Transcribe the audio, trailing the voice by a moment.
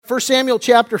1 Samuel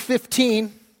chapter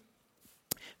 15.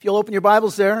 If you'll open your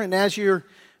Bibles there, and as you're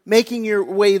making your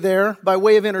way there, by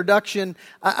way of introduction,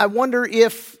 I wonder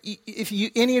if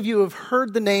any of you have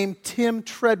heard the name Tim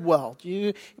Treadwell.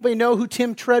 Do anybody know who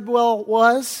Tim Treadwell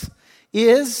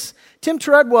is? Tim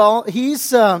Treadwell, he's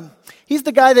the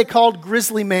guy they called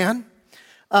Grizzly Man.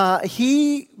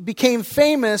 He became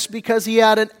famous because he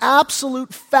had an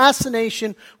absolute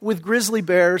fascination with grizzly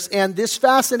bears, and this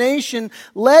fascination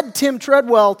led Tim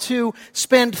Treadwell to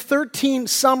spend 13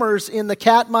 summers in the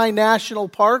Katmai National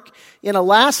Park in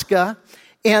Alaska.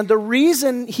 And the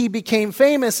reason he became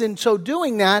famous in so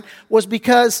doing that was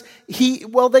because he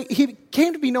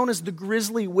came to be known as the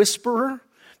Grizzly Whisperer.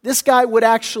 This guy would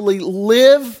actually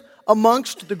live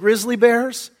amongst the grizzly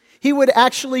bears. He would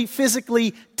actually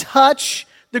physically touch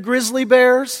the grizzly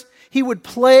bears. He would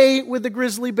play with the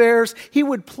grizzly bears. He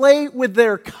would play with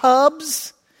their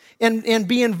cubs and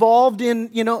be involved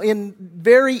in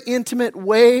very intimate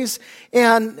ways.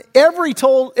 And everybody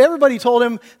told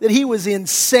him that he was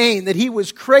insane, that he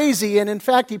was crazy, and in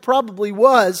fact he probably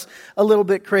was a little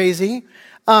bit crazy.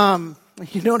 You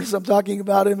notice I'm talking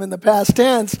about him in the past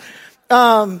tense.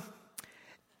 Everybody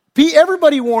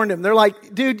warned him. They're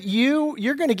like, dude,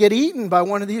 you're going to get eaten by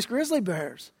one of these grizzly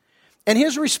bears. And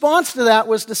his response to that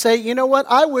was to say, you know what,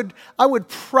 I would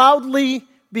proudly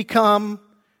become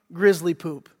grizzly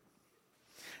poop.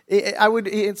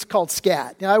 It's called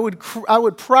scat. I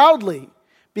would proudly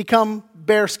become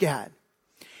bear scat.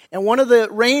 And one of the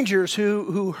rangers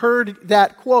who heard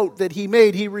that quote that he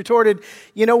made, he retorted,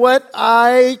 you know what,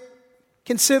 I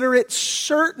consider it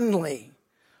certainly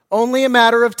only a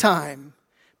matter of time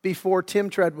before Tim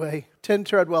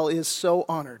Treadwell is so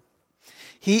honored.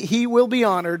 He will be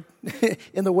honored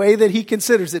in the way that he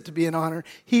considers it to be an honor.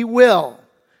 He will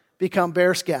become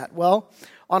bear scat. Well,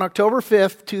 on October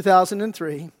 5th,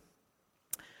 2003,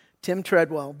 Tim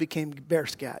Treadwell became bear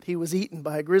scat. He was eaten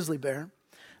by a grizzly bear,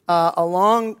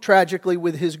 along tragically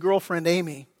with his girlfriend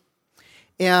Amy.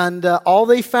 And all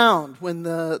they found when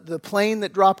the plane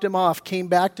that dropped him off came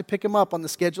back to pick him up on the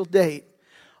scheduled date,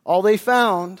 all they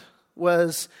found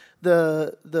was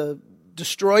the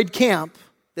destroyed camp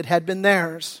that had been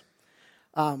theirs.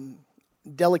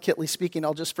 Delicately speaking,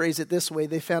 I'll just phrase it this way.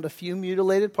 They found a few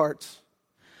mutilated parts.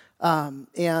 And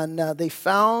they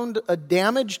found a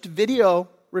damaged video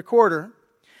recorder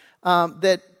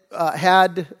that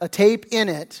had a tape in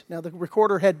it. Now, the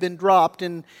recorder had been dropped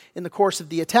in the course of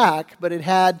the attack, but it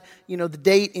had, the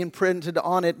date imprinted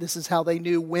on it. This is how they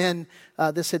knew when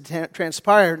this had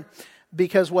transpired.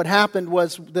 Because what happened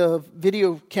was the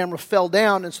video camera fell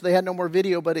down, and so they had no more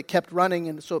video, but it kept running,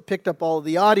 and so it picked up all of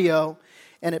the audio,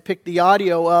 and it picked the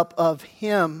audio up of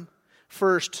him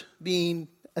first being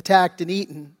attacked and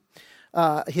eaten,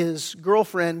 his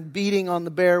girlfriend beating on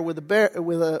the bear with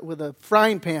a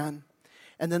frying pan,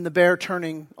 and then the bear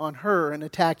turning on her and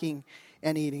attacking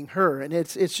and eating her. And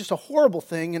it's just a horrible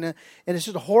thing, and it's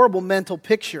just a horrible mental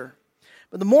picture.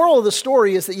 But the moral of the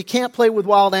story is that you can't play with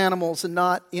wild animals and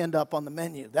not end up on the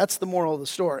menu. That's the moral of the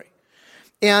story.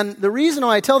 And the reason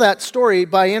why I tell that story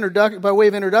by way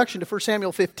of introduction to 1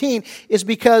 Samuel 15 is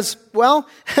because, well,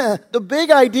 the big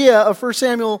idea of 1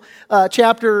 Samuel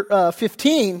chapter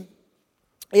 15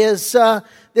 is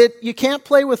that you can't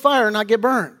play with fire and not get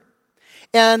burned.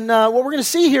 And what we're going to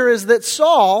see here is that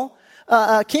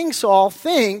King Saul,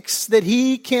 thinks that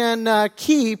he can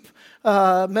keep,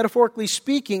 metaphorically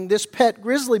speaking, this pet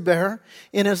grizzly bear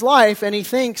in his life, and he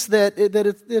thinks that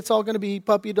it's all going to be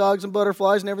puppy dogs and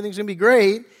butterflies and everything's going to be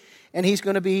great, and he's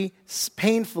going to be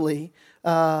painfully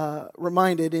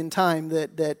reminded in time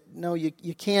that no,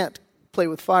 you can't play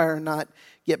with fire and not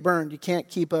get burned. You can't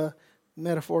keep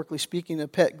metaphorically speaking, a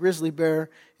pet grizzly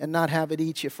bear and not have it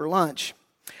eat you for lunch.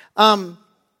 And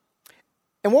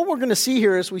what we're going to see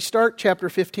here as we start chapter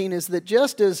 15 is that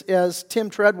just as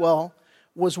Tim Treadwell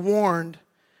was warned,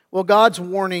 well, God's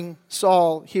warning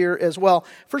Saul here as well.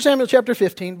 1 Samuel chapter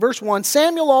 15, verse 1,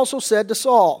 Samuel also said to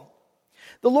Saul,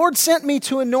 "The Lord sent me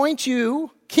to anoint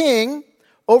you king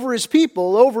over his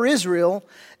people, over Israel.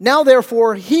 Now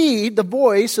therefore heed the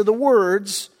voice of the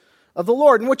words of the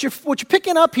Lord." And what you're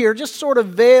picking up here, just sort of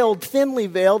veiled, thinly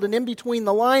veiled, and in between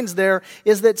the lines there,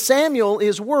 is that Samuel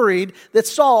is worried that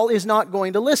Saul is not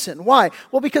going to listen. Why?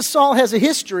 Well, because Saul has a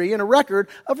history and a record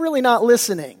of really not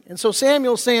listening. And so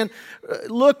Samuel's saying,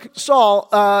 look, Saul,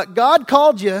 God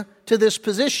called you to this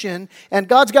position, and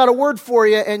God's got a word for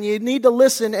you, and you need to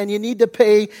listen, and you need to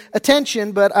pay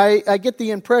attention, but I get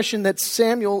the impression that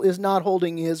Samuel is not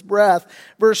holding his breath.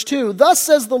 Verse 2, "Thus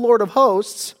says the Lord of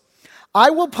hosts, I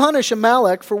will punish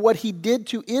Amalek for what he did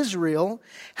to Israel,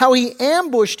 how he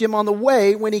ambushed him on the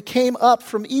way when he came up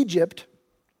from Egypt.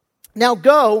 Now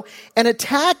go and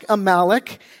attack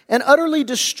Amalek and utterly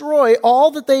destroy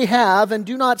all that they have, and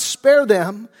do not spare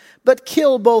them, but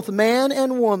kill both man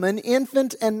and woman,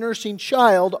 infant and nursing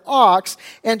child, ox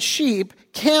and sheep,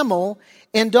 camel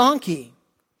and donkey."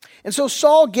 And so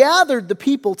Saul gathered the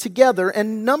people together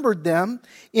and numbered them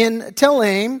in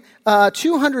Telaim,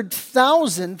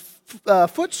 200,000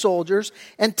 foot soldiers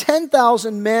and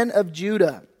 10,000 men of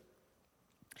Judah.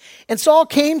 And Saul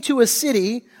came to a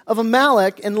city of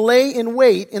Amalek and lay in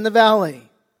wait in the valley.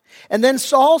 And then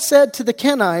Saul said to the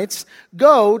Kenites,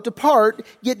 "Go, depart,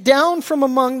 get down from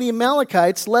among the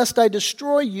Amalekites, lest I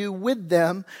destroy you with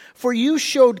them. For you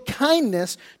showed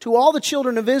kindness to all the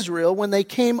children of Israel when they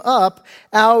came up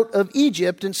out of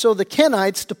Egypt." And so the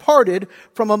Kenites departed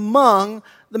from among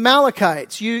the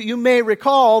Amalekites. You may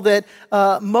recall that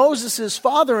Moses'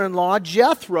 father-in-law,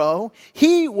 Jethro,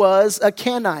 he was a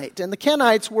Kenite. And the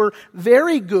Kenites were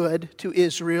very good to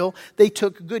Israel. They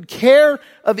took good care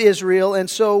of Israel. And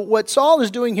so what Saul is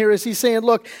doing here is he's saying,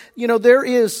 look, there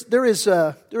is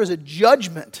a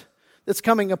judgment that's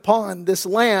coming upon this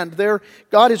land.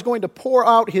 God is going to pour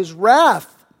out his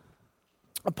wrath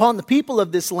upon the people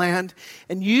of this land.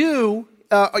 And you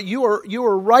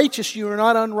are righteous, you are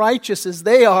not unrighteous as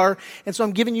they are, and so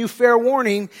I'm giving you fair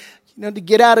warning, to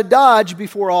get out of Dodge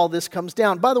before all this comes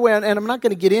down. By the way, and I'm not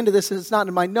going to get into this, and it's not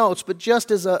in my notes, but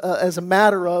just as a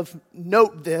matter of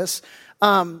note this,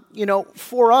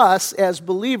 for us as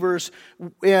believers,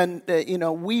 and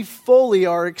we fully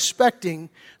are expecting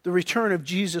the return of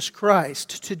Jesus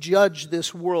Christ to judge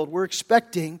this world. We're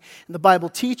expecting, and the Bible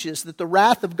teaches, that the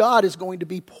wrath of God is going to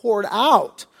be poured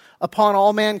out upon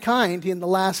all mankind in the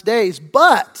last days.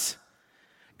 But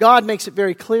God makes it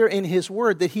very clear in his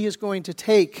word that he is going to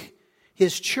take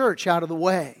his church out of the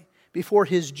way before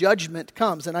his judgment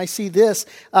comes. And I see this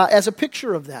as a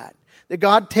picture of that. That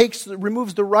God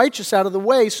removes the righteous out of the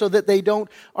way so that they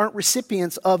aren't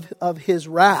recipients of his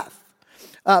wrath.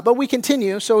 But we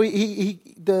continue. So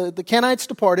the Kenites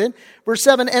departed. Verse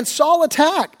 7, "And Saul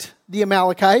attacked the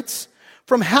Amalekites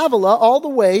from Havilah all the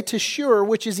way to Shur,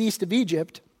 which is east of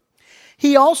Egypt.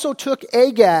 He also took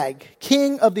Agag,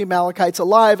 king of the Amalekites,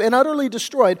 alive, and utterly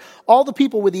destroyed all the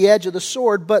people with the edge of the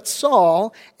sword. But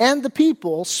Saul and the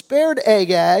people spared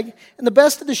Agag and the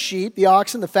best of the sheep, the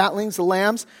oxen, the fatlings, the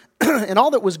lambs, and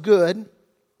all that was good,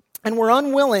 and were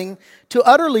unwilling to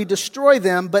utterly destroy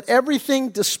them, but everything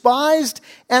despised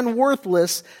and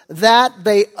worthless that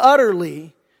they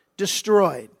utterly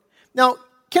destroyed." Now,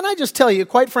 can I just tell you,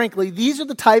 quite frankly, these are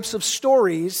the types of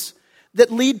stories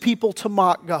that lead people to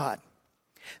mock God.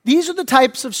 These are the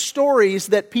types of stories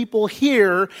that people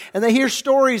hear, and they hear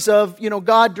stories of,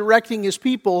 God directing his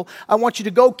people. I want you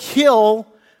to go kill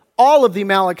all of the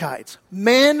Amalekites.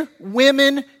 Men,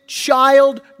 women,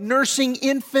 child, nursing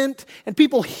infant. And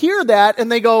people hear that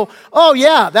and they go, "Oh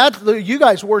yeah, you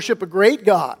guys worship a great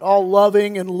God, all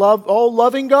loving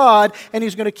God, and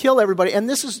he's going to kill everybody." And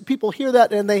people hear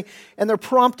that and they're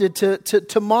prompted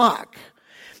to mock.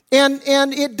 And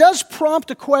it does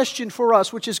prompt a question for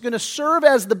us, which is going to serve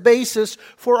as the basis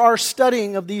for our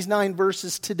studying of these 9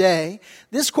 verses today.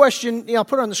 This question, I'll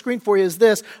put it on the screen for you, is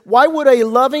this: why would a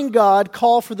loving God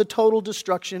call for the total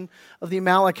destruction of the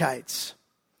Amalekites?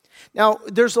 Now,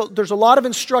 there's a lot of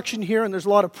instruction here, and there's a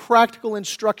lot of practical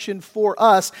instruction for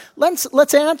us.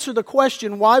 Let's answer the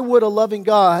question: why would a loving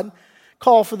God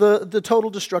call for the total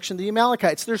destruction of the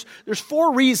Amalekites? There's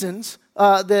 4 reasons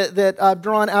that I've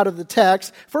drawn out of the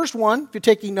text. First one, if you're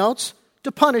taking notes,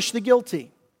 to punish the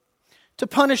guilty. To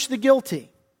punish the guilty.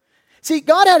 See,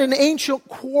 God had an ancient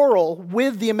quarrel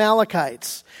with the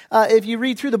Amalekites. If you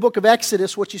read through the book of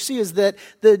Exodus, what you see is that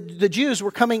the Jews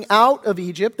were coming out of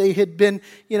Egypt. They had been,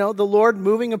 the Lord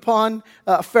moving upon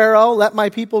Pharaoh, "Let my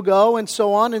people go," and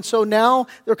so on. And so now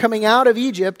they're coming out of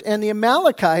Egypt, and the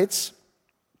Amalekites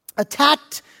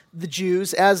attacked the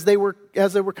Jews as they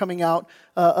were coming out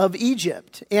of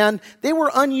Egypt. And they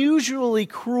were unusually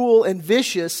cruel and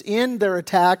vicious in their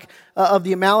attack of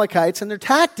the Amalekites. And their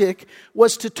tactic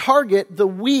was to target the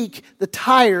weak, the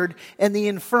tired, and the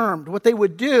infirmed. What they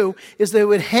would do is they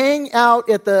would hang out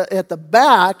at the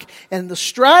back, and the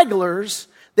stragglers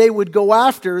they would go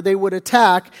after, they would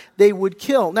attack, they would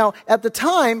kill. Now, at the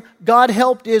time, God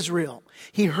helped Israel.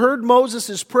 He heard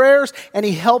Moses' prayers, and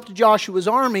he helped Joshua's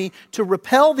army to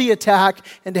repel the attack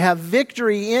and to have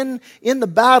victory in the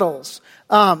battles.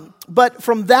 But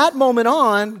from that moment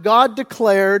on, God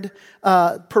declared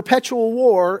perpetual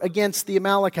war against the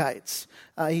Amalekites.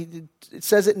 It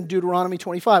says it in Deuteronomy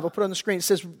 25. I'll put it on the screen. It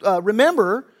says,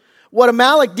 "Remember what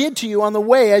Amalek did to you on the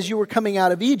way as you were coming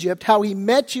out of Egypt, how he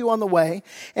met you on the way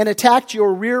and attacked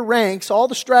your rear ranks, all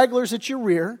the stragglers at your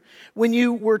rear, when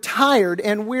you were tired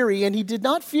and weary, and he did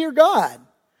not fear God.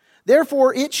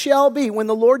 Therefore it shall be, when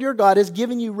the Lord your God has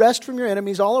given you rest from your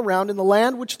enemies all around in the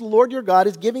land which the Lord your God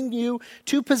is giving you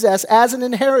to possess as an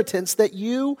inheritance, that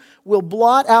you will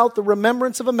blot out the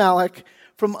remembrance of Amalek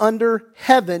from under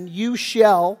heaven. You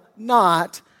shall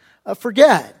not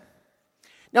forget.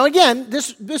 Now again,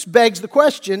 this begs the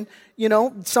question,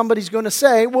 somebody's going to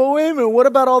say, well, wait a minute, what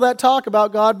about all that talk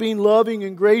about God being loving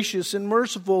and gracious and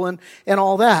merciful and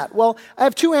all that? Well, I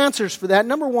have two answers for that.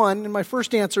 Number one, and my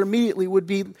first answer immediately would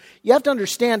be, you have to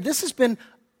understand, this has been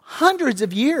hundreds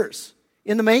of years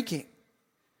in the making.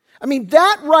 I mean,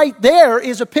 that right there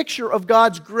is a picture of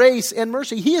God's grace and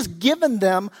mercy. He has given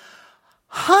them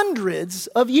hundreds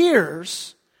of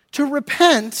years to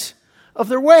repent of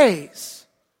their ways.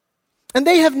 And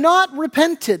they have not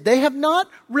repented. They have not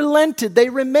relented. They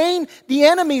remain the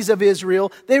enemies of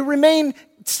Israel. They remain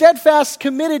steadfast,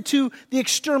 committed to the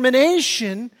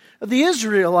extermination of the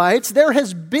Israelites. There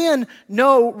has been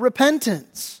no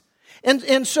repentance.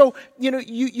 And so,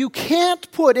 you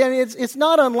can't put, and it's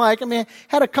not unlike, I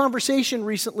had a conversation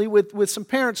recently with some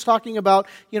parents talking about,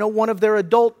 one of their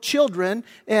adult children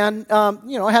and,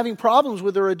 having problems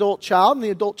with their adult child and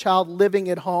the adult child living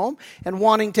at home and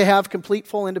wanting to have complete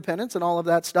full independence and all of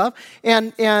that stuff.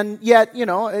 And yet,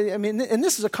 and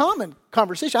this is a common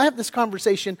conversation. I have this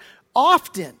conversation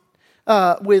often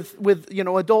with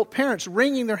adult parents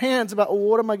wringing their hands about, well,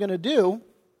 what am I going to do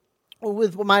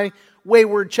with my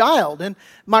wayward child? And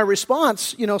my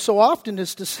response, so often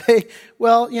is to say,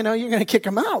 well, you're going to kick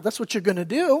them out. That's what you're going to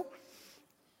do.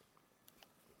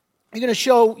 You're going to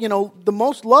show, the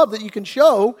most love that you can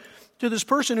show to this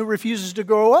person who refuses to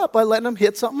grow up by letting them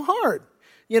hit something hard,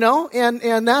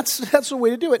 and that's the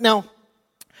way to do it. Now,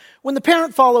 when the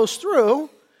parent follows through,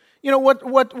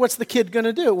 what's the kid going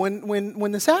to do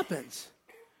when this happens?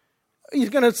 He's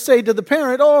going to say to the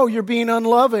parent, oh, you're being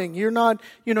unloving. You're not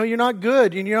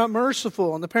good and you're not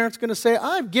merciful. And the parent's going to say,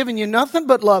 I've given you nothing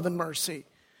but love and mercy.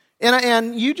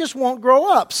 And you just won't grow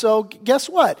up. So guess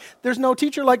what? There's no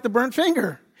teacher like the burnt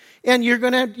finger. And you're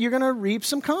going to reap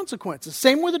some consequences.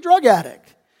 Same with a drug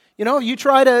addict. You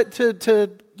try to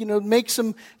make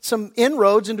some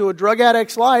inroads into a drug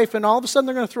addict's life, and all of a sudden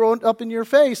they're going to throw it up in your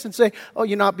face and say, "Oh,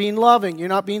 you're not being loving. You're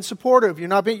not being supportive.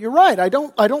 You're right. I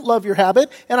don't love your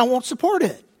habit, and I won't support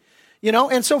it."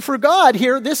 And so for God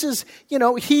here, this is,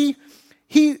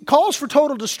 He calls for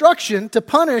total destruction to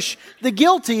punish the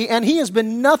guilty, and He has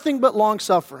been nothing but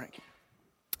long-suffering.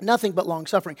 Nothing but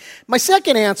long-suffering. My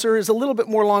second answer is a little bit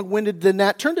more long-winded than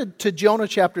that. Turn to Jonah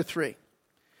chapter 3.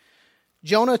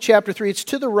 Jonah chapter 3, it's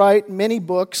to the right, many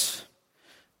books.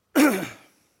 You're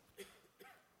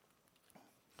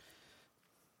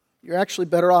actually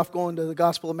better off going to the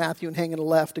Gospel of Matthew and hanging a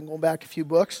left and going back a few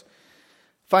books.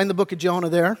 Find the book of Jonah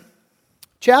there.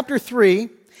 Chapter 3,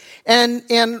 and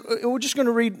we're just going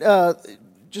to read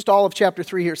just all of chapter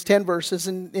 3 here. It's 10 verses,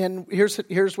 and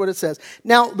here's what it says.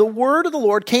 Now, the word of the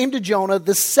Lord came to Jonah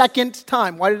the second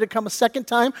time. Why did it come a second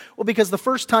time? Well, because the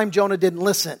first time Jonah didn't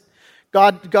listen.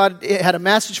 God had a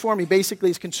message for him. He basically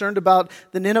is concerned about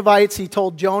the Ninevites. He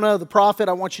told Jonah, the prophet,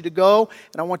 I want you to go,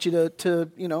 and I want you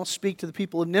to speak to the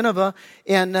people of Nineveh.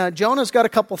 And Jonah's got a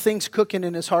couple things cooking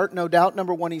in his heart, no doubt.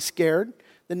 Number one, he's scared.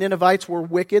 The Ninevites were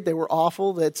wicked. They were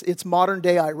awful. It's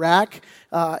modern-day Iraq.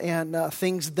 And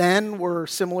things then were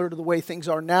similar to the way things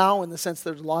are now, in the sense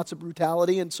there's lots of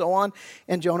brutality and so on.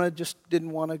 And Jonah just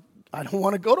didn't want to. I don't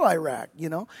want to go to Iraq,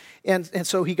 And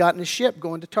so he got in his ship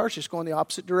going to Tarshish, going the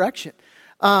opposite direction.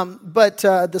 But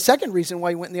the second reason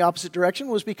why he went in the opposite direction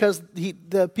was because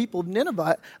the people of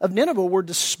Nineveh were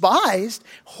despised,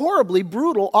 horribly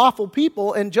brutal, awful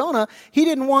people. And Jonah, he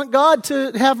didn't want God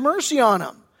to have mercy on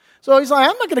him. So he's like,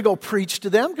 I'm not going to go preach to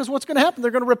them, because what's going to happen?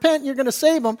 They're going to repent and you're going to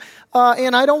save them.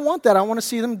 And I don't want that. I want to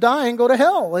see them die and go to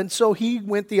hell. And so he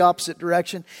went the opposite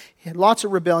direction. He had lots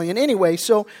of rebellion. Anyway,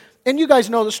 and you guys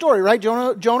know the story, right?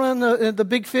 Jonah and the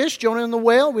big fish, Jonah and the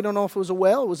whale. We don't know if it was a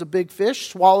whale. It was a big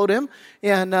fish, swallowed him.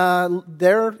 And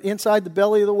there inside the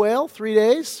belly of the whale, 3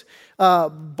 days,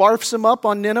 barfs him up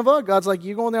on Nineveh. God's like,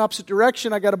 you go in the opposite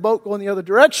direction. I got a boat going the other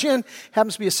direction.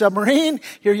 Happens to be a submarine.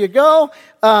 Here you go.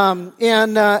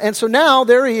 And so now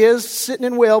there he is, sitting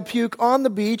in whale puke on the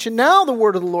beach. And now the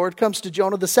word of the Lord comes to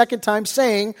Jonah the second time,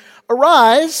 saying,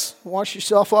 arise, wash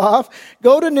yourself off,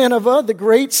 go to Nineveh, the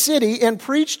great city, and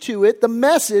preach to it the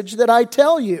message that I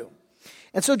tell you.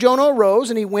 And so Jonah arose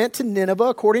and he went to Nineveh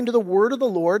according to the word of the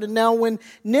Lord. And now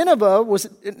Nineveh was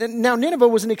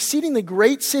an exceedingly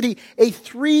great city, a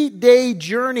 3-day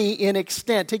journey in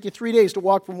extent. Take you 3 days to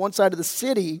walk from one side of the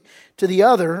city to the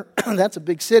other. That's a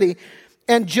big city.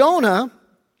 And Jonah,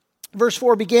 verse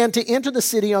 4, began to enter the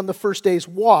city on the first day's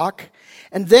walk.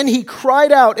 And then he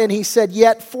cried out and he said,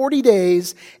 "Yet 40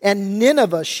 days and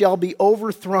Nineveh shall be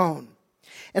overthrown."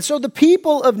 And so the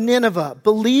people of Nineveh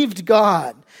believed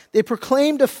God. They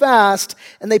proclaimed a fast,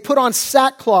 and they put on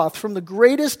sackcloth from the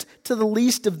greatest to the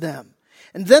least of them.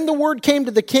 And then the word came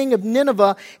to the king of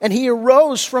Nineveh, and he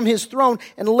arose from his throne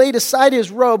and laid aside his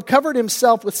robe, covered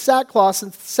himself with sackcloth,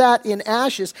 and sat in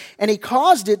ashes. And he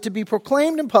caused it to be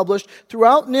proclaimed and published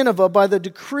throughout Nineveh by the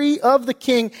decree of the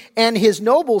king and his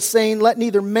nobles, saying, "Let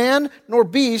neither man nor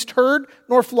beast, herd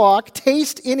nor flock,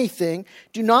 taste anything.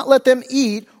 Do not let them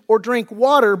eat or drink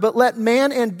water, but let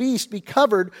man and beast be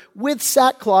covered with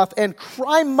sackcloth and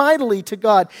cry mightily to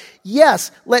God. Yes,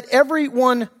 let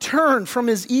everyone turn from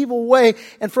his evil way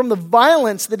and from the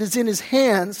violence that is in his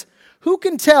hands. Who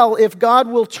can tell if God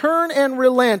will turn and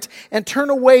relent and turn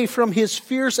away from his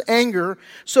fierce anger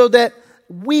so that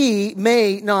we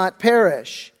may not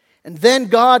perish?" And then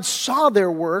God saw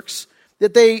their works,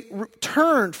 that they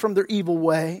turned from their evil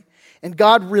way. And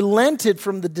God relented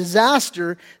from the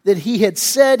disaster that he had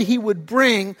said he would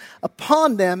bring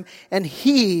upon them, and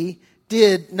he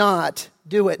did not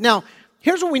do it. Now,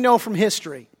 here's what we know from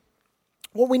history.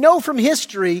 What we know from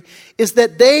history is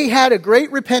that they had a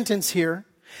great repentance here,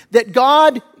 that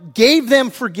God gave them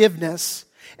forgiveness,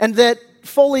 and that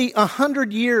fully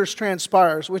 100 years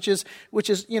transpires, which is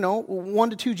 1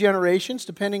 to 2 generations,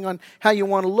 depending on how you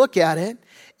want to look at it.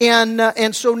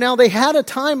 And so now they had a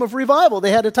time of revival.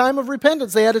 They had a time of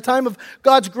repentance. They had a time of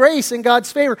God's grace and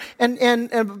God's favor.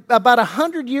 And about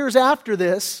 100 years after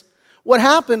this, what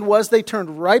happened was they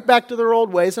turned right back to their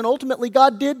old ways, and ultimately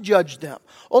God did judge them.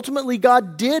 Ultimately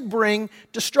God did bring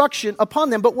destruction upon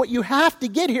them. But what you have to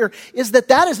get here is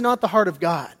that is not the heart of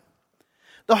God.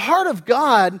 The heart of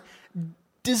God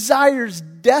desires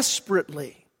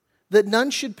desperately that none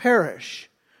should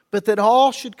perish, but that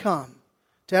all should come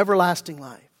to everlasting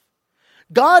life.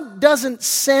 God doesn't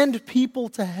send people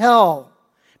to hell.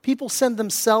 People send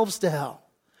themselves to hell.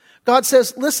 God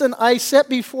says, "Listen, I set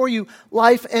before you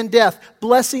life and death,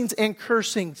 blessings and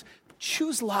cursings.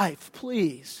 Choose life,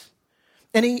 please."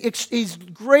 And he's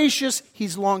gracious,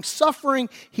 he's long-suffering,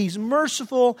 he's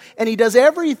merciful, and he does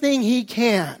everything he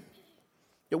can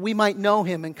that we might know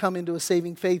him and come into a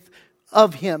saving faith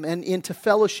of him and into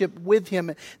fellowship with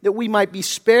him, that we might be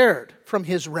spared from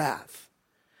his wrath.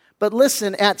 But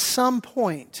listen, at some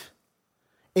point,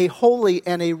 a holy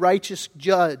and a righteous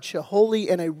judge, a holy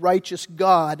and a righteous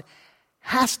God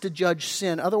has to judge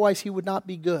sin. Otherwise, he would not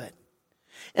be good.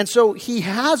 And so he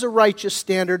has a righteous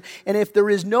standard, and if there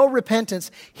is no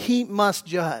repentance, he must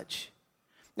judge.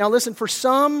 Now listen, for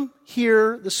some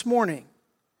here this morning,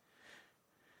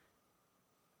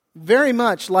 very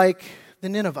much like the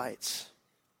Ninevites,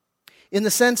 in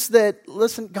the sense that,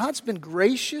 listen, God's been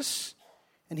gracious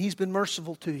and he's been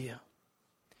merciful to you.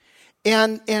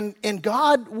 And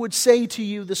God would say to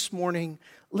you this morning,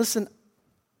 "Listen,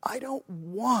 I don't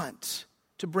want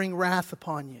to bring wrath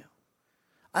upon you.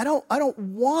 I don't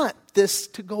want this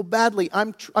to go badly.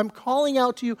 I'm calling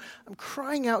out to you. I'm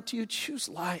crying out to you. Choose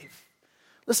life.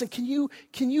 Listen, can you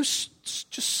just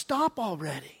stop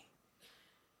already?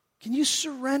 Can you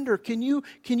surrender? Can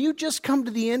you just come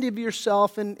to the end of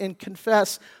yourself and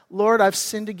confess, Lord, I've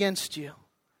sinned against you.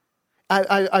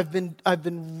 I've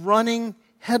been running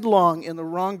headlong in the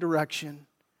wrong direction."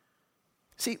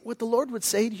 See, what the Lord would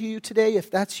say to you today, if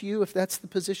that's you, if that's the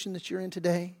position that you're in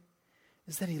today,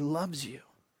 is that he loves you,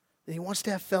 that he wants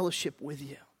to have fellowship with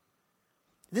you.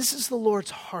 This is the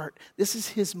Lord's heart. This is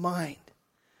his mind.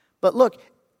 But look,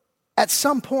 at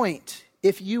some point,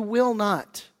 if you will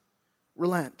not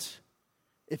relent,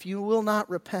 if you will not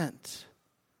repent,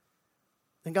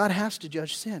 then God has to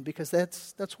judge sin, because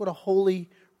that's what a holy,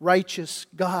 righteous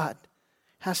God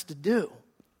has to do.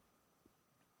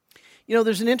 You know,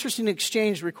 there's an interesting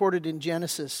exchange recorded in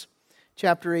Genesis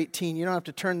chapter 18. You don't have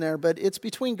to turn there, but it's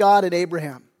between God and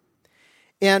Abraham.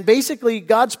 And basically,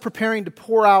 God's preparing to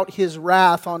pour out his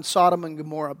wrath on Sodom and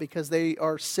Gomorrah because they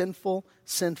are sinful,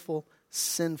 sinful,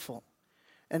 sinful.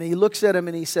 And he looks at them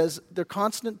and he says, their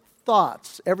constant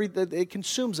thoughts, it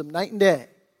consumes them night and day,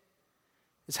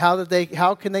 is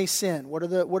how can they sin? What are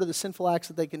the sinful acts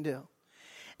that they can do?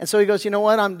 And so he goes, you know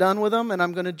what, I'm done with them, and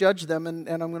I'm going to judge them, and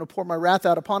I'm going to pour my wrath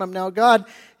out upon them. Now God,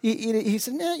 he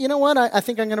said, you know what, I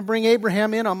think I'm going to bring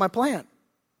Abraham in on my plan.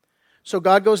 So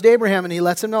God goes to Abraham, and he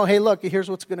lets him know, hey, look, here's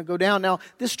what's going to go down. Now,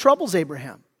 this troubles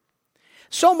Abraham.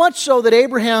 So much so that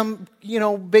Abraham,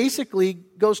 basically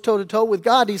goes toe-to-toe with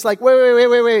God. He's like,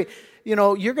 wait.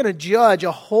 You're going to judge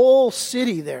a whole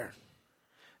city there.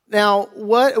 Now,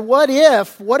 what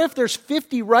if there's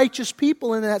 50 righteous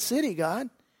people in that city, God?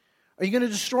 Are you going to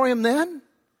destroy them then?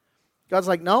 God's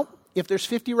like, no. If there's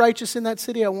 50 righteous in that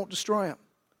city, I won't destroy them.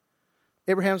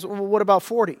 Abraham's, well, what about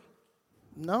 40?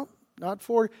 No, not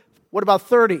 40. What about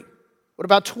 30? What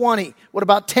about 20? What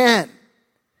about 10?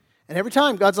 And every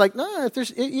time God's like, no, if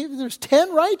there's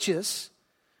 10 righteous,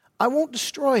 I won't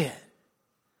destroy it.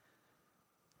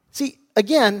 See,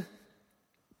 again,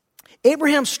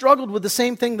 Abraham struggled with the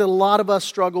same thing that a lot of us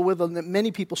struggle with, and that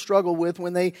many people struggle with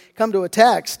when they come to a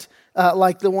text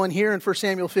like the one here in 1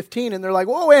 Samuel 15, and they're like,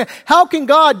 whoa, man, how can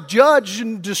God judge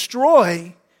and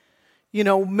destroy,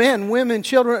 men, women,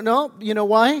 children? No, you know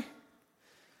why?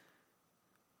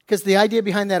 Because the idea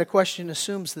behind that question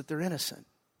assumes that they're innocent.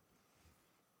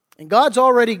 And God's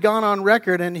already gone on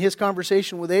record, and his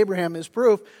conversation with Abraham is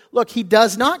proof. Look, he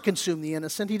does not consume the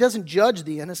innocent. He doesn't judge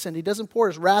the innocent. He doesn't pour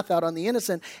his wrath out on the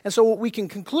innocent. And so what we can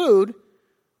conclude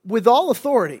with all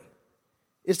authority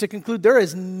is to conclude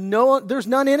there's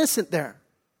none innocent there.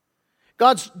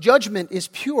 God's judgment is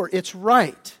pure. It's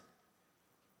right.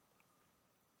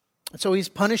 And so he's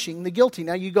punishing the guilty.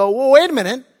 Now you go, well, wait a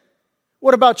minute.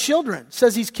 What about children? It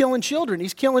says he's killing children.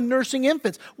 He's killing nursing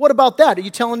infants. What about that? Are you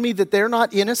telling me that they're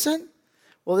not innocent?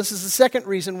 Well, this is the second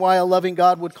reason why a loving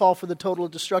God would call for the total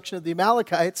destruction of the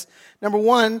Amalekites. Number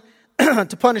one,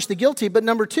 to punish the guilty. But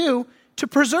number two, to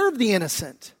preserve the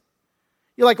innocent.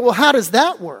 You're like, well, how does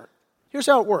that work? Here's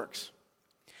how it works.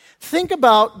 Think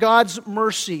about God's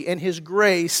mercy and his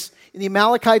grace in the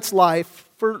Amalekites'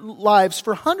 lives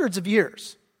for hundreds of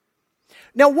years.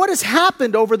 Now, what has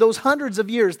happened over those hundreds of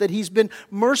years that he's been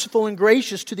merciful and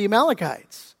gracious to the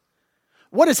Amalekites?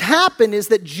 What has happened is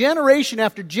that generation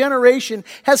after generation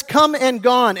has come and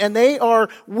gone, and they are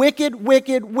wicked.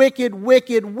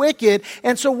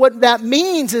 And so what that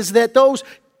means is that those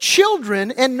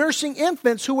children and nursing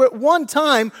infants who at one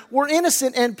time were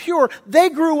innocent and pure, they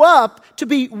grew up to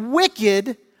be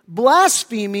wicked,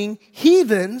 blaspheming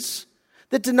heathens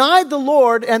that denied the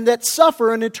Lord and that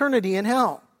suffer an eternity in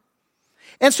hell.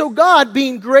 And so God,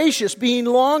 being gracious, being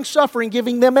long-suffering,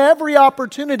 giving them every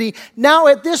opportunity, now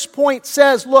at this point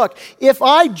says, look, if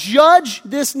I judge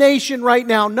this nation right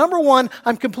now, number one,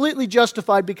 I'm completely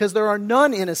justified because there are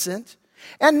none innocent.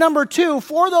 And number two,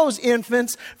 for those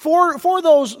infants, for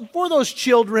those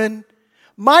children,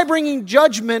 my bringing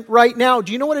judgment right now,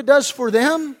 do you know what it does for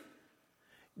them?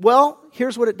 Well,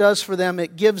 here's what it does for them.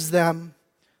 It gives them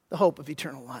the hope of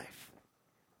eternal life.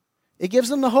 It gives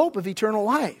them the hope of eternal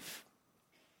life.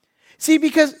 See,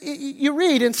 because you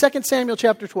read in 2 Samuel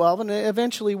chapter 12, and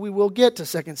eventually we will get to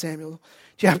 2 Samuel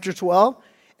chapter 12,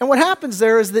 and what happens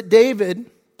there is that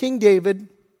King David,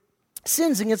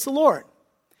 sins against the Lord.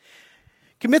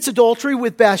 Commits adultery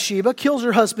with Bathsheba, kills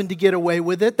her husband to get away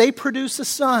with it. They produce a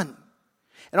son.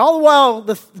 And all the while,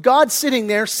 God sitting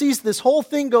there sees this whole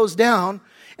thing goes down,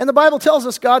 and the Bible tells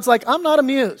us God's like, I'm not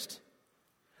amused.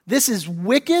 This is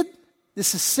wicked,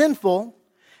 this is sinful,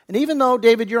 and even though,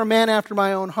 David, you're a man after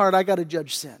my own heart, I got to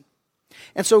judge sin.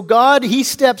 And so God, he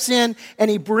steps in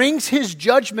and he brings his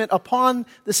judgment upon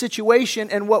the situation.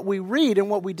 And what we read and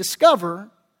what we discover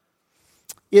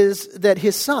is that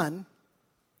his son,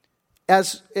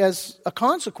 as a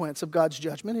consequence of God's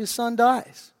judgment, his son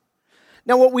dies.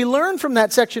 Now, what we learn from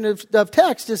that section of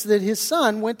text is that his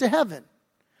son went to heaven.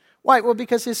 Why? Well,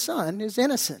 because his son is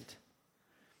innocent.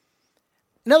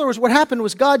 In other words, what happened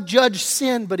was God judged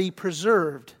sin, but he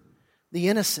preserved the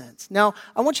innocents. Now,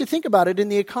 I want you to think about it in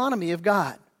the economy of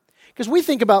God. Because we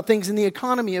think about things in the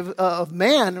economy of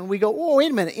man, and we go, oh,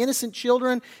 wait a minute, innocent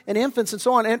children and infants and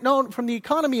so on. And no, from the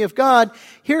economy of God,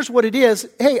 here's what it is.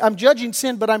 Hey, I'm judging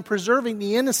sin, but I'm preserving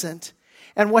the innocent.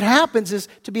 And what happens is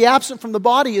to be absent from the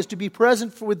body is to be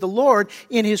present with the Lord.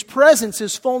 In his presence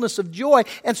is fullness of joy.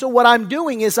 And so what I'm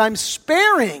doing is I'm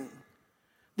sparing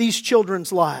these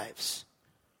children's lives.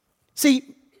 See,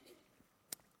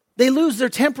 they lose their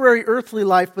temporary earthly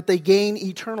life, but they gain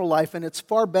eternal life, and it's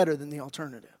far better than the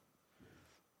alternative.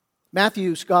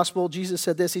 Matthew's gospel, Jesus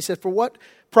said this. He said, for what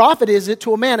profit is it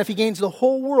to a man if he gains the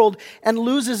whole world and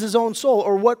loses his own soul?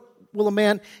 Or what will a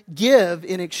man give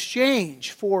in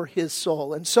exchange for his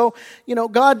soul? And so,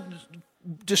 God's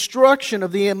destruction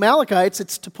of the Amalekites,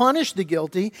 it's to punish the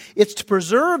guilty. It's to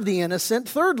preserve the innocent.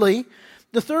 Thirdly,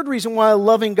 the third reason why a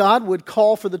loving God would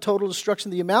call for the total destruction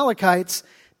of the Amalekites,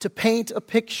 to paint a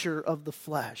picture of the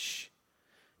flesh.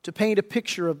 to paint a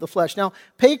picture of the flesh. Now,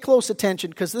 pay close attention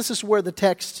because this is where the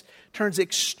text turns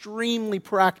extremely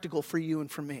practical for you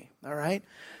and for me, all right?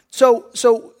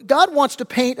 So God wants to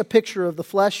paint a picture of the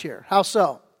flesh here. How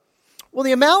so? Well,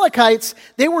 the Amalekites,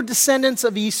 they were descendants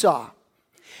of Esau.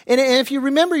 And if you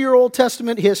remember your Old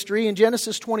Testament history in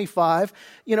Genesis 25,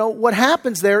 what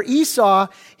happens there, Esau,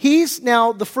 he's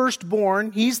now the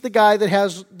firstborn. He's the guy that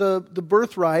has the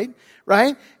birthright,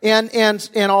 right? And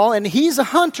he's a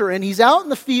hunter, and he's out in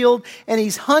the field, and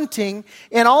he's hunting,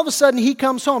 and all of a sudden he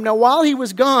comes home. Now, while he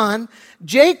was gone,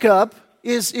 Jacob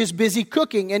is busy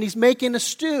cooking, and he's making a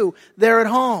stew there at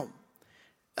home.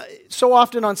 So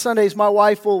often on Sundays, my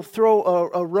wife will throw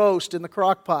a roast in the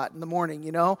crock pot in the morning,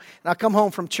 and I come home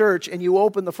from church and you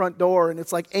open the front door and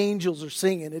it's like angels are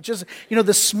singing. It just,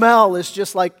 the smell is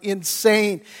just like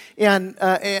insane. And,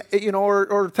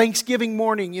 or Thanksgiving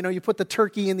morning, you put the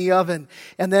turkey in the oven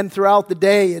and then throughout the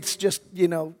day, it's just,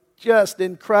 just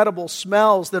incredible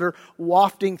smells that are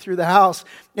wafting through the house.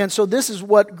 And so this is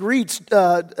what greets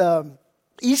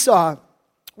Esau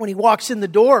when he walks in the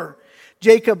door.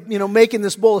 Jacob, making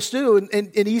this bowl of stew,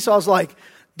 and Esau's like,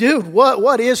 dude,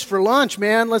 what is for lunch,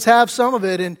 man? Let's have some of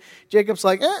it. And Jacob's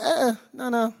like,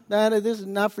 no, this is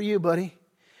not for you, buddy.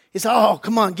 He said, oh,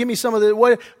 come on, give me some of it.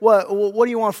 What do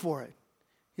you want for it?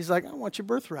 He's like, I want your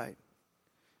birthright.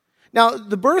 Now,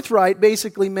 the birthright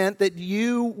basically meant that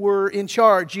you were in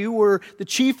charge. You were the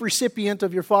chief recipient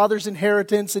of your father's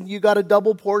inheritance, and you got a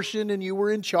double portion, and you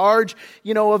were in charge,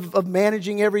 of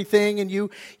managing everything, and you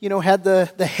had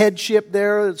the headship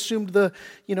there, assumed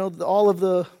all of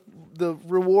the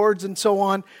rewards and so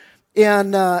on.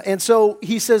 And so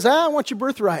he says, I want your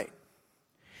birthright.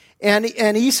 And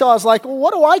Esau's like, well,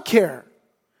 what do I care?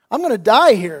 I'm going to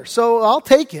die here, so I'll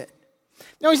take it.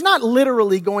 Now, he's not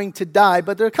literally going to die,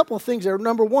 but there are a couple of things there.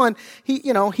 Number one,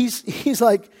 he's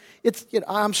like,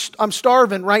 I'm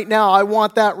starving right now. I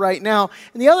want that right now.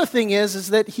 And the other thing is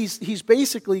that he's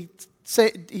basically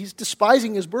he's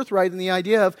despising his birthright and the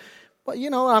idea of,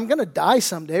 well, I'm going to die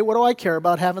someday. What do I care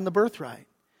about having the birthright?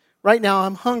 Right now,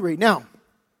 I'm hungry. Now,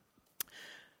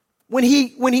 when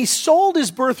he sold his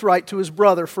birthright to his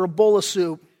brother for a bowl of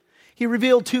soup, he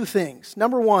revealed two things.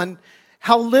 Number one,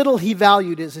 how little he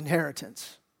valued his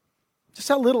inheritance. Just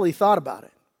how little he thought about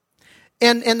it.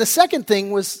 And the second thing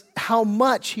was how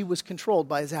much he was controlled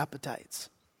by his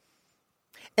appetites.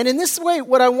 And in this way,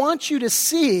 what I want you to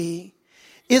see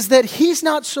is that he's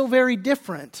not so very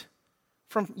different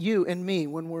from you and me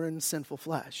when we're in sinful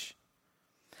flesh.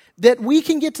 That we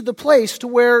can get to the place to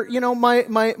where,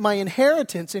 my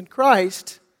inheritance in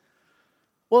Christ,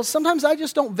 well, sometimes I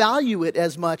just don't value it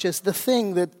as much as the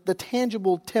thing, the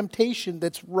tangible temptation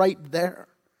that's right there.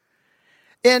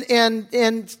 And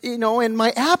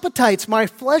my appetites, my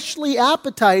fleshly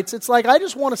appetites, it's like I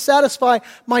just want to satisfy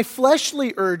my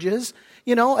fleshly urges,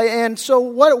 and so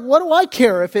what do I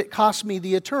care if it costs me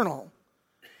the eternal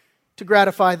to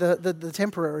gratify the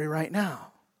temporary right now?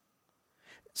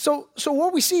 So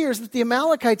what we see here is that the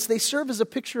Amalekites, they serve as a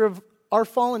picture of our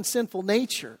fallen sinful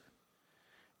nature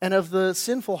and of the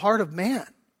sinful heart of man.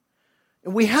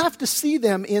 And we have to see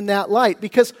them in that light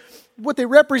because what they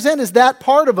represent is that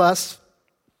part of us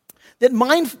that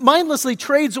mindlessly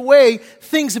trades away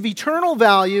things of eternal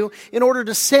value in order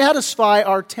to satisfy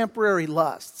our temporary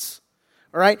lusts.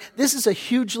 All right? This is a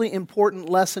hugely important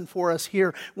lesson for us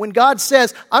here. When God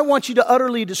says, I want you to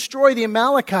utterly destroy the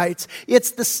Amalekites,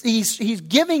 He's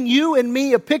giving you and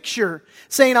me a picture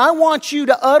saying, I want you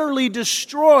to utterly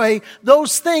destroy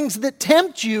those things that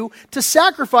tempt you to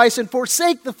sacrifice and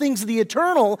forsake the things of the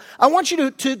eternal. I want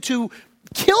you to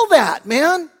kill that,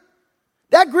 man.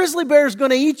 That grizzly bear is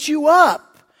going to eat you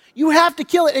up. You have to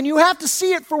kill it, and you have to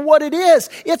see it for what it is.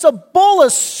 It's a bowl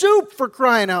of soup, for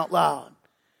crying out loud.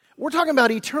 We're talking about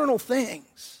eternal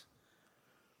things.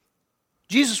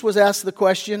 Jesus was asked the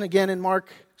question, again in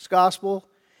Mark's gospel,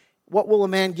 what will a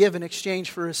man give in exchange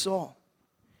for his soul?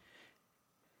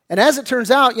 And as it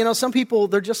turns out, some people,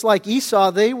 they're just like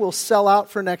Esau, they will sell out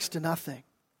for next to nothing.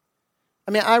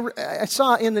 I mean, I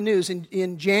saw in the news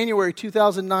in January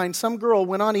 2009, some girl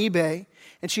went on eBay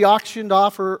and she auctioned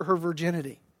off her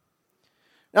virginity.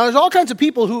 Now, there's all kinds of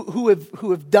people who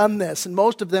have done this, and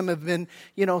most of them have been,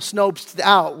 snoped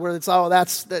out, where it's,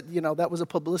 that was a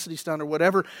publicity stunt or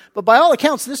whatever. But by all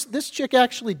accounts, this chick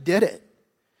actually did it.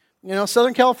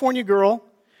 Southern California girl,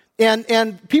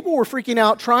 and people were freaking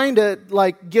out trying to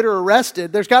get her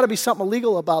arrested. There's got to be something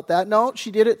illegal about that. No,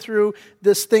 she did it through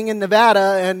this thing in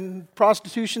Nevada, and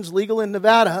prostitution's legal in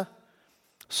Nevada.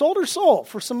 Sold her soul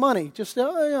for some money. Just,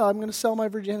 I'm going to sell my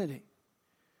virginity.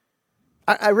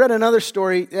 I read another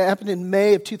story that happened in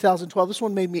May of 2012. This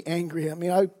one made me angry. I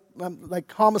mean, I'm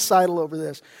like homicidal over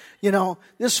this.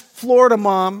 This Florida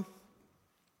mom,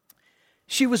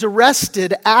 she was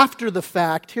arrested after the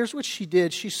fact. Here's what she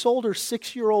did. She sold her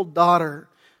 6-year-old daughter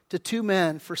to 2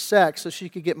 men for sex so she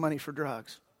could get money for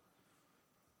drugs.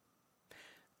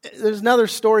 There's another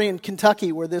story in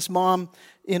Kentucky where this mom,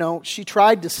 she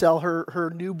tried to sell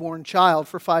her newborn child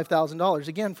for $5,000,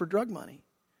 again, for drug money.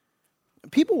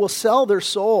 People will sell their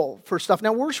soul for stuff.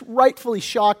 Now, we're rightfully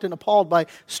shocked and appalled by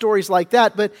stories like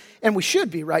that, and we should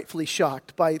be rightfully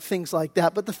shocked by things like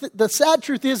that. But the sad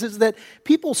truth is that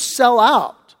people sell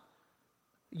out.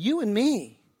 You and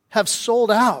me have sold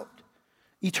out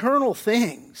eternal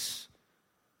things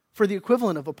for the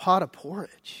equivalent of a pot of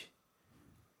porridge.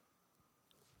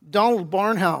 Donald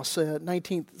Barnhouse, a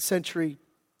 19th century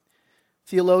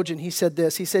theologian, he said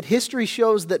this. He said, history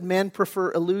shows that men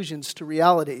prefer illusions to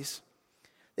realities.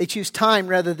 They choose time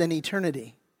rather than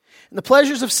eternity, and the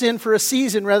pleasures of sin for a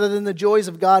season rather than the joys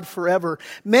of God forever.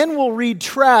 Men will read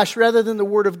trash rather than the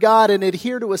Word of God and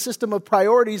adhere to a system of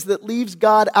priorities that leaves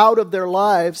God out of their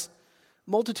lives.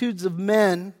 Multitudes of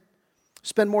men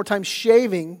spend more time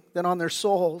shaving than on their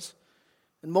souls,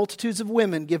 and multitudes of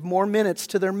women give more minutes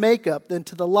to their makeup than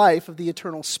to the life of the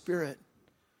eternal Spirit.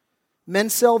 Men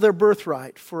sell their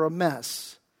birthright for a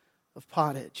mess of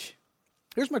pottage.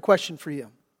 Here's my question for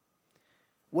you.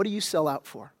 What do you sell out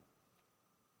for?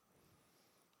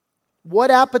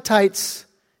 What appetites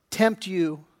tempt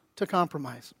you to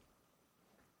compromise?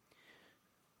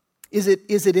 Is it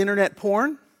internet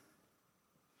porn?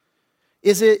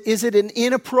 Is it an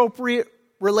inappropriate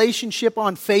relationship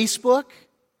on Facebook?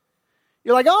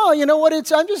 You're like, oh, you know what?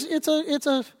 It's a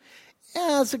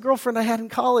girlfriend I had in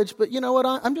college, but you know what?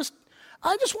 I just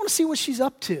want to see what she's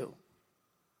up to.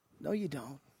 No, you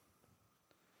don't.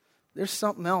 There's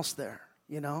something else there.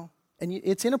 And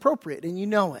it's inappropriate, and you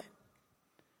know it.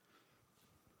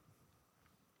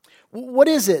 What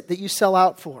is it that you sell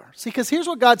out for? See, because here's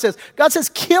what God says. God says,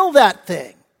 kill that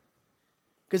thing.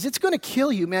 Because it's going to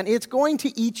kill you, man. It's going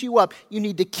to eat you up. You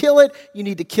need to kill it. You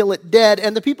need to kill it dead.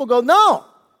 And the people go, no.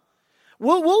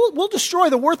 We'll destroy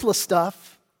the worthless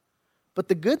stuff. But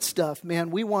the good stuff,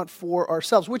 man, we want for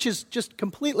ourselves, which is just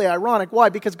completely ironic. Why?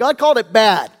 Because God called it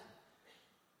bad.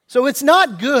 So it's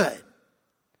not good.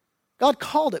 God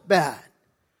called it bad,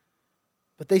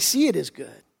 but they see it as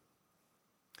good,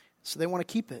 so they want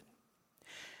to keep it.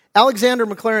 Alexander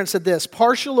McLaren said this,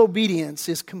 partial obedience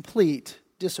is complete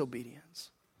disobedience.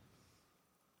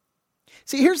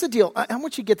 See, here's the deal. I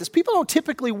want you to get this. People don't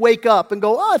typically wake up and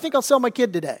go, I think I'll sell my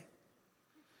kid today.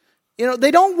 They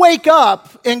don't wake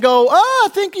up and go, I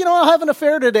think, I'll have an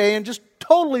affair today and just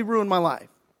totally ruin my life.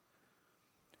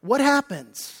 What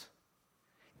happens?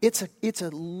 It's a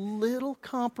little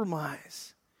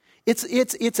compromise. It's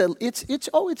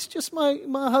just my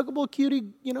huggable cutie,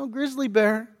 grizzly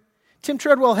bear. Tim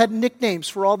Treadwell had nicknames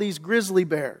for all these grizzly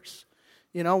bears.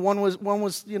 One was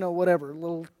whatever,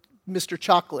 little Mr.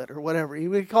 Chocolate or whatever. He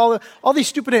would call all these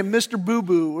stupid names, Mr. Boo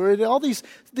Boo, or all these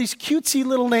cutesy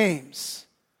little names.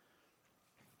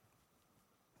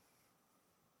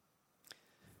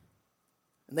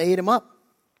 And they ate him up.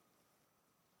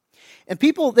 And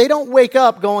people, they don't wake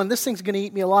up going, this thing's going to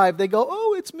eat me alive. They go,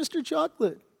 oh, it's Mr.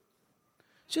 Chocolate.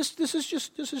 This is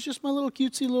just my little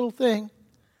cutesy little thing.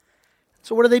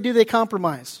 So what do? They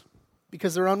compromise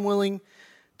because they're unwilling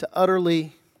to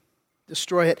utterly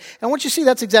destroy it. And I want you to see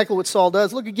that's exactly what Saul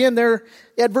does. Look again there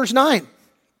at verse 9. It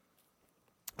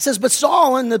says, but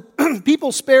Saul and the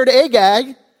people spared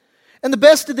Agag and the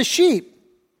best of the sheep,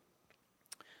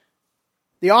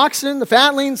 the oxen, the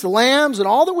fatlings, the lambs, and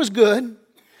all that was good.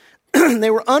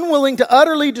 They were unwilling to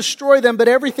utterly destroy them, but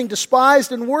everything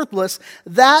despised and worthless,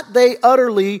 that they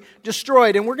utterly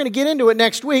destroyed. And we're going to get into it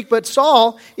next week, but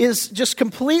Saul is just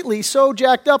completely so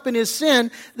jacked up in his sin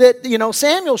that,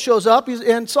 Samuel shows up,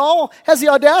 and Saul has the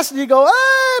audacity to go,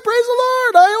 hey, praise the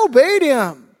Lord, I obeyed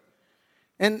him.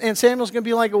 And Samuel's going to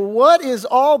be like, what is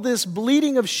all this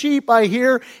bleating of sheep I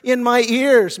hear in my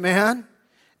ears, man?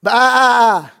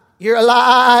 Bah, you're a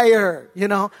liar,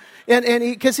 And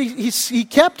because he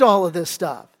kept all of this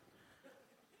stuff.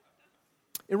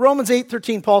 In Romans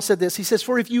 8:13, Paul said this. He says,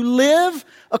 for if you live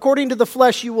according to the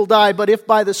flesh, you will die. But if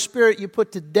by the Spirit you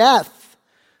put to death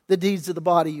the deeds of the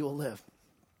body, you will live.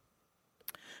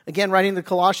 Again, writing to the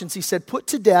Colossians, he said, put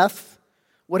to death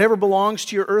whatever belongs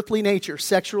to your earthly nature,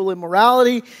 sexual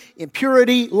immorality,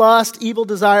 impurity, lust, evil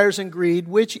desires, and greed,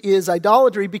 which is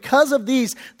idolatry. Because of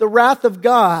these, the wrath of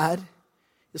God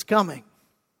is coming.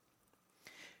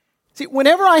 See,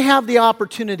 whenever I have the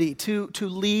opportunity to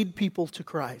lead people to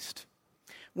Christ,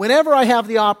 Whenever I have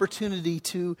the opportunity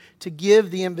to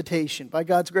give the invitation, by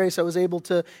God's grace, I was able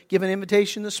to give an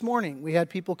invitation this morning. We had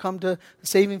people come to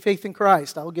saving faith in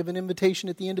Christ. I will give an invitation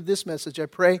at the end of this message. I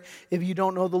pray if you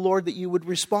don't know the Lord that you would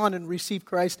respond and receive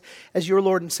Christ as your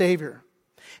Lord and Savior.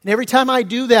 And every time I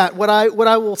do that, what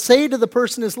I will say to the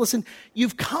person is, listen,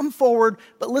 you've come forward,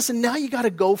 but listen, now you got to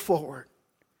go forward.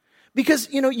 Because,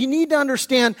 you need to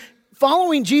understand,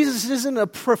 following Jesus isn't a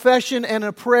profession and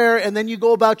a prayer and then you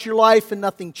go about your life and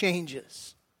nothing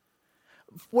changes.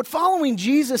 What following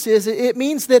Jesus is, it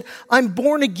means that I'm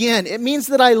born again. It means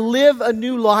that I live a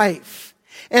new life.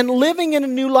 And living in a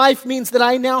new life means that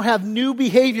I now have new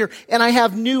behavior and I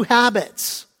have new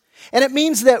habits. And it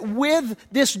means that with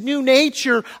this new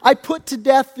nature, I put to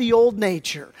death the old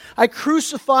nature. I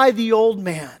crucify the old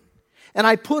man. And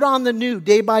I put on the new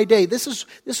day by day. This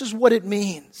is what it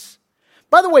means.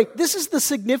 By the way, this is the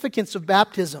significance of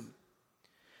baptism.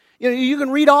 You can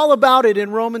read all about it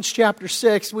in Romans chapter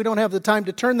 6. We don't have the time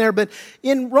to turn there, but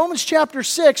in Romans chapter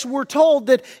 6, we're told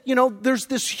that, there's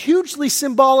this hugely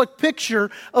symbolic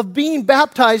picture of being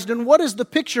baptized. And what is the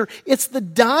picture? It's the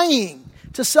dying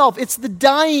to self. It's the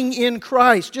dying in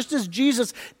Christ. Just as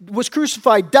Jesus was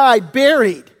crucified, died,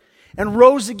 buried, and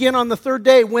rose again on the third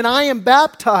day. When I am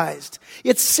baptized,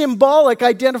 it's symbolic,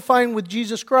 identifying with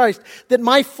Jesus Christ, that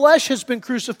my flesh has been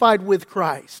crucified with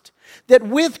Christ. That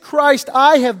with Christ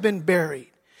I have been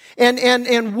buried.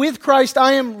 And with Christ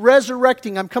I am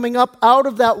resurrecting. I'm coming up out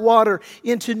of that water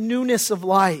into newness of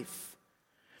life.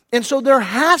 And so there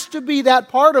has to be that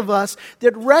part of us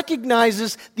that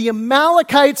recognizes the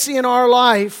Amalekites in our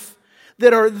life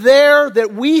that are there,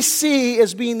 that we see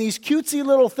as being these cutesy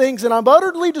little things, and I'm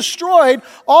utterly destroyed,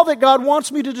 all that God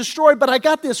wants me to destroy, but I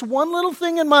got this one little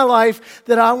thing in my life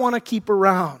that I want to keep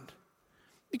around.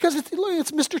 Because it's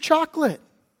Mr. Chocolate.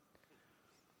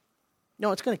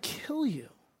 No, it's going to kill you.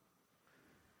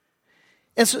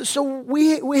 And so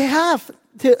we have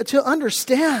to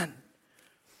understand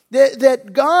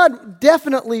that God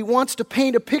definitely wants to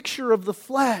paint a picture of the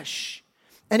flesh,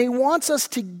 and He wants us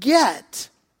to get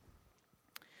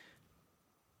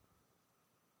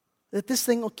that this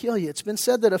thing will kill you. It's been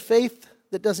said that a faith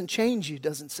that doesn't change you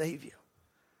doesn't save you.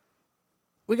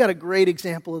 We got a great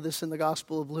example of this in the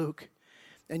Gospel of Luke.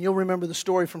 And you'll remember the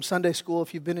story from Sunday school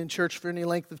if you've been in church for any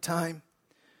length of time.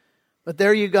 But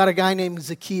there you got a guy named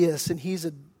Zacchaeus, and he's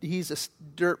a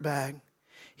dirtbag.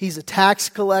 He's a tax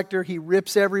collector. He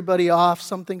rips everybody off.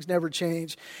 Some things never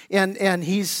change. And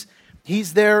he's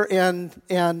there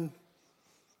and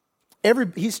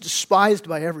he's despised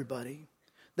by everybody.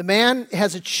 The man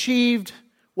has achieved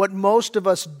what most of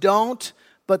us don't,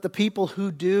 but the people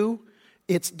who do,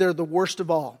 they're the worst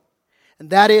of all. And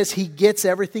that is, he gets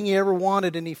everything he ever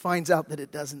wanted and he finds out that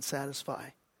it doesn't satisfy.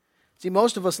 See,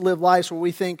 most of us live lives where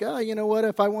we think, oh, you know what,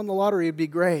 if I won the lottery, it'd be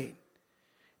great.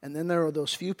 And then there are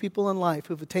those few people in life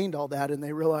who've attained all that and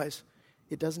they realize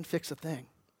it doesn't fix a thing.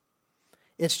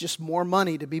 It's just more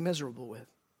money to be miserable with.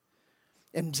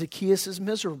 And Zacchaeus is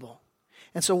miserable.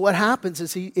 And so what happens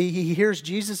is he hears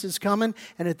Jesus is coming,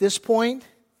 and at this point,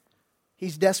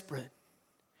 he's desperate.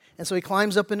 And so he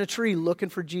climbs up in a tree looking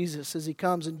for Jesus as he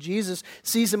comes, and Jesus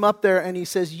sees him up there, and he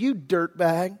says, "You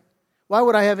dirtbag, why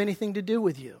would I have anything to do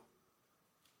with you?"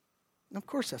 And of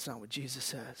course, that's not what Jesus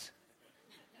says.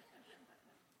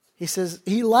 He says,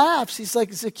 he laughs. He's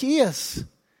like, "Zacchaeus,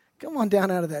 come on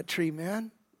down out of that tree,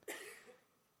 man."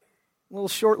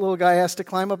 Short little guy has to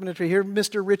climb up in a tree. Here,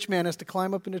 Mr. Rich Man has to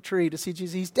climb up in a tree to see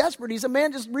Jesus. He's desperate. He's a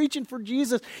man just reaching for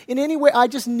Jesus. In any way, I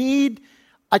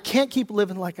can't keep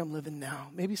living like I'm living now.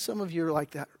 Maybe some of you are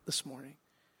like that this morning.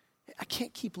 I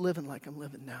can't keep living like I'm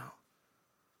living now.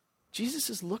 Jesus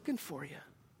is looking for you.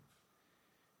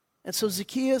 And so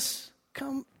Zacchaeus,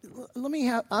 come,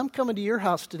 I'm coming to your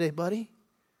house today, buddy.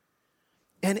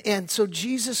 And so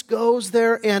Jesus goes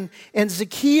there, and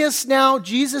Zacchaeus now,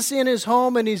 Jesus in his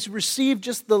home, and he's received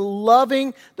just the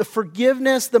loving, the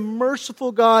forgiveness, the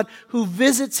merciful God who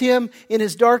visits him in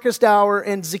his darkest hour.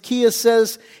 And Zacchaeus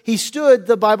says, he stood,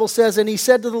 the Bible says, and he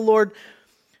said to the Lord,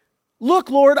 "Look,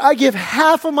 Lord, I give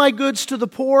half of my goods to the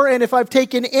poor, and if I've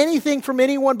taken anything from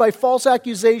anyone by false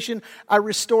accusation, I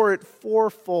restore it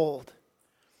fourfold."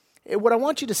 And what I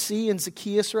want you to see in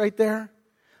Zacchaeus right there,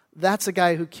 that's the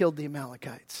guy who killed the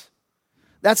Amalekites.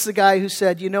 That's the guy who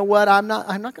said, "You know what? I'm not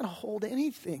going to hold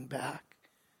anything back.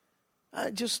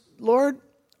 Lord,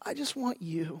 I just want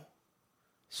you.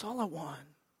 That's all I want."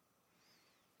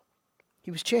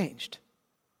 He was changed.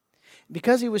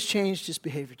 Because he was changed, his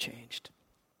behavior changed.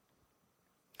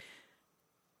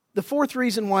 The fourth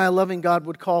reason why a loving God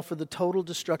would call for the total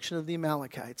destruction of the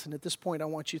Amalekites, and at this point I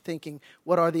want you thinking,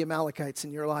 what are the Amalekites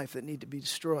in your life that need to be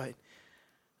destroyed?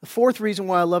 The fourth reason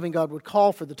why a loving God would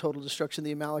call for the total destruction of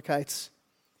the Amalekites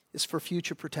is for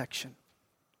future protection.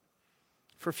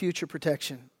 For future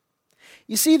protection.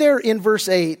 You see there in verse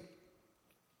 8,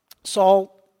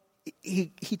 Saul,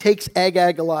 he takes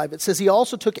Agag alive. It says he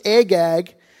also took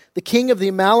Agag, the king of the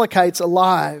Amalekites,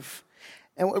 alive.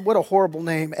 And what a horrible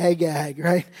name, Agag,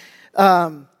 right?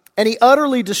 And he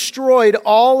utterly destroyed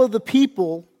all of the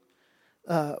people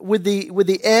with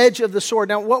the edge of the sword.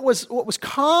 Now, what was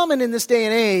common in this day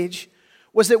and age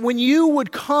was that when you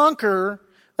would conquer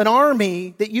an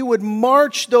army, that you would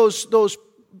march the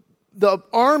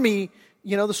army,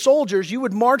 the soldiers, you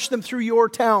would march them through your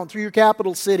town, through your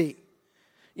capital city.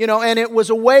 And it was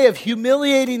a way of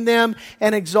humiliating them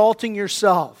and exalting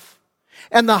yourself.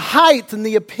 And the height and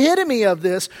the epitome of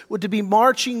this would to be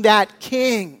marching that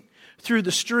king through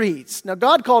the streets. Now,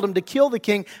 God called him to kill the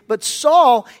king, but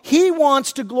Saul, he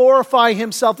wants to glorify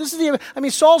himself.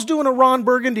 Saul's doing a Ron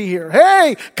Burgundy here.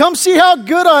 Hey, come see how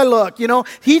good I look.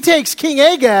 He takes King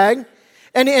Agag,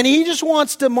 and he just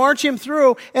wants to march him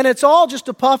through, and it's all just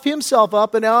to puff himself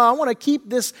up, and I want to keep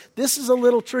this. This is a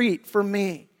little treat for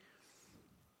me.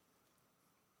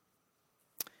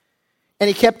 And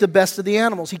he kept the best of the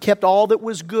animals. He kept all that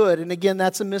was good. And again,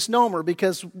 that's a misnomer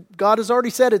because God has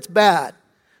already said it's bad.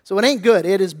 So it ain't good,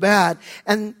 it is bad.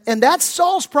 And that's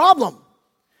Saul's problem.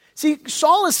 See,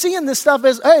 Saul is seeing this stuff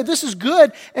as, hey, this is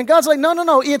good. And God's like,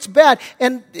 no, it's bad.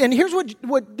 And here's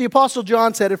what the Apostle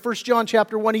John said in 1 John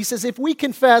chapter 1. He says, if we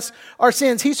confess our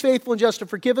sins, he's faithful and just to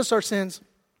forgive us our sins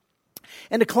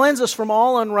and to cleanse us from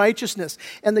all unrighteousness.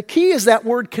 And the key is that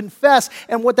word confess.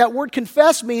 And what that word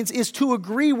confess means is to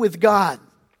agree with God.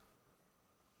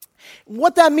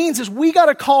 What that means is we got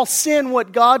to call sin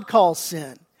what God calls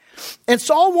sin. And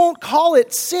Saul won't call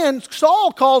it sin.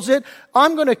 Saul calls it,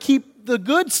 I'm going to keep the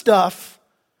good stuff.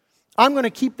 I'm going to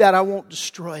keep that. I won't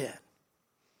destroy it.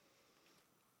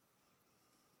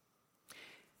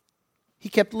 He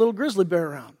kept a little grizzly bear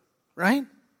around, right?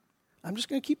 I'm just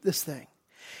going to keep this thing.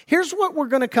 Here's what we're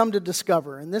going to come to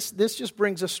discover. And this just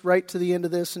brings us right to the end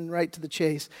of this and right to the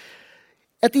chase.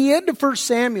 At the end of 1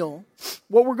 Samuel,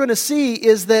 what we're going to see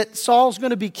is that Saul's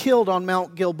going to be killed on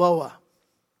Mount Gilboa.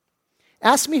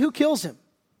 Ask me who kills him.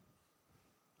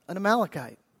 An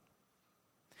Amalekite.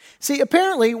 See,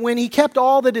 apparently, when he kept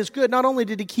all that is good, not only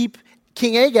did he keep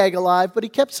King Agag alive, but he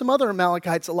kept some other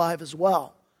Amalekites alive as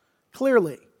well.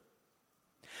 Clearly.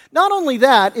 Not only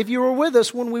that, if you were with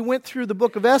us when we went through the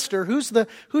book of Esther, who's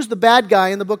the bad guy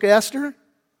in the book of Esther?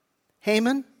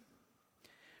 Haman,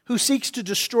 who seeks to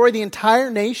destroy the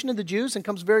entire nation of the Jews and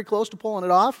comes very close to pulling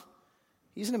it off.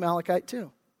 He's an Amalekite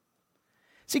too.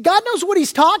 See, God knows what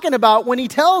he's talking about when he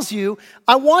tells you,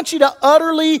 I want you to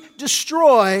utterly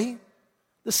destroy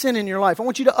the sin in your life. I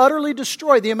want you to utterly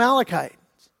destroy the Amalekites.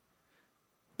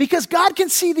 Because God can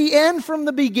see the end from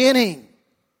the beginning.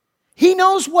 He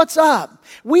knows what's up.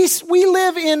 We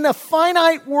live in a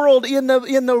finite world, in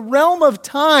the realm of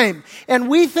time, and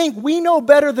we think we know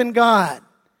better than God.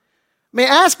 May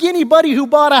I ask anybody who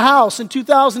bought a house in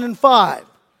 2005.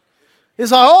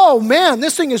 It's like, oh man,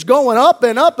 this thing is going up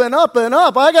and up and up and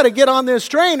up. I got to get on this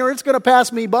train or it's going to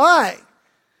pass me by.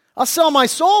 I'll sell my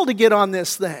soul to get on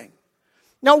this thing.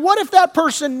 Now, what if that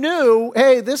person knew,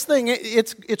 hey, this thing,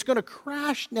 it's going to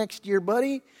crash next year,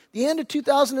 buddy. The end of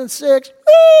 2006,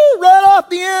 right off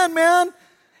the end, man.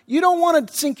 You don't want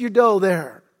to sink your dough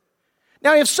there.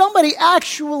 Now, if somebody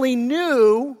actually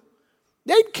knew,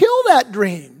 they'd kill that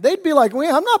dream. They'd be like,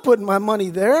 well, I'm not putting my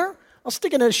money there. I'll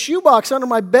stick it in a shoebox under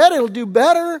my bed. It'll do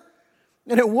better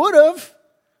than it would have.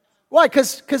 Why?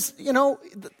 Because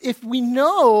if we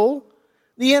know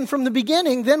the end from the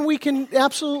beginning, then we can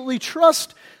absolutely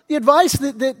trust the advice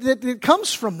that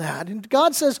comes from that. And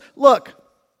God says, look,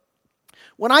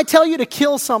 when I tell you to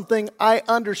kill something, I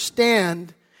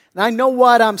understand, and I know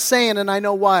what I'm saying, and I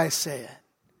know why I say it.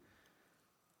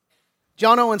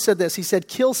 John Owen said this. He said,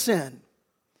 kill sin,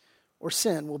 or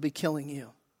sin will be killing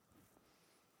you.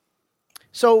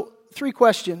 So, 3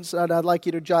 questions that I'd like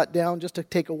you to jot down just to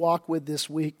take a walk with this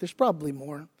week. There's probably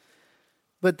more.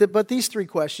 But these 3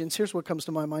 questions, here's what comes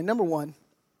to my mind. Number 1,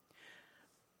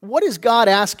 what is God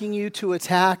asking you to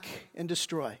attack and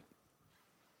destroy?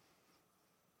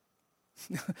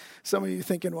 Some of you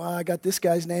thinking, well, I got this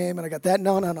guy's name and I got that.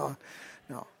 No.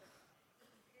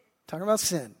 Talking about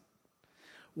sin.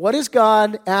 What is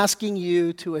God asking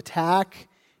you to attack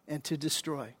and to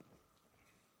destroy?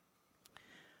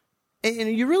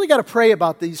 And you really got to pray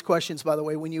about these questions, by the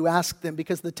way, when you ask them,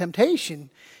 because the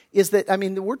temptation is that,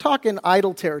 we're talking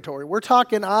idle territory. We're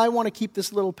talking, I want to keep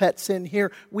this little pet sin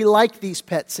here. We like these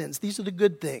pet sins. These are the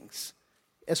good things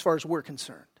as far as we're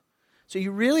concerned. So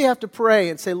you really have to pray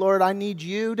and say, Lord, I need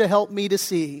you to help me to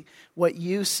see what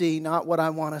you see, not what I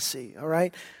want to see, all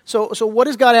right? So what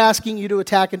is God asking you to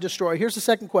attack and destroy? Here's the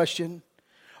second question.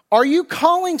 Are you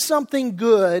calling something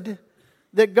good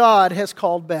that God has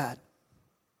called bad?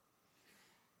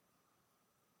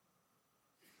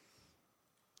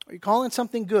 Are you calling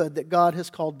something good that God has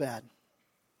called bad?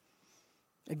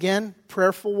 Again,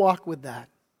 prayerful walk with that.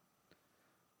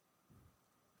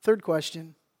 Third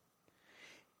question.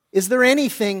 Is there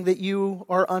anything that you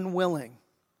are unwilling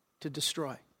to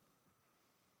destroy?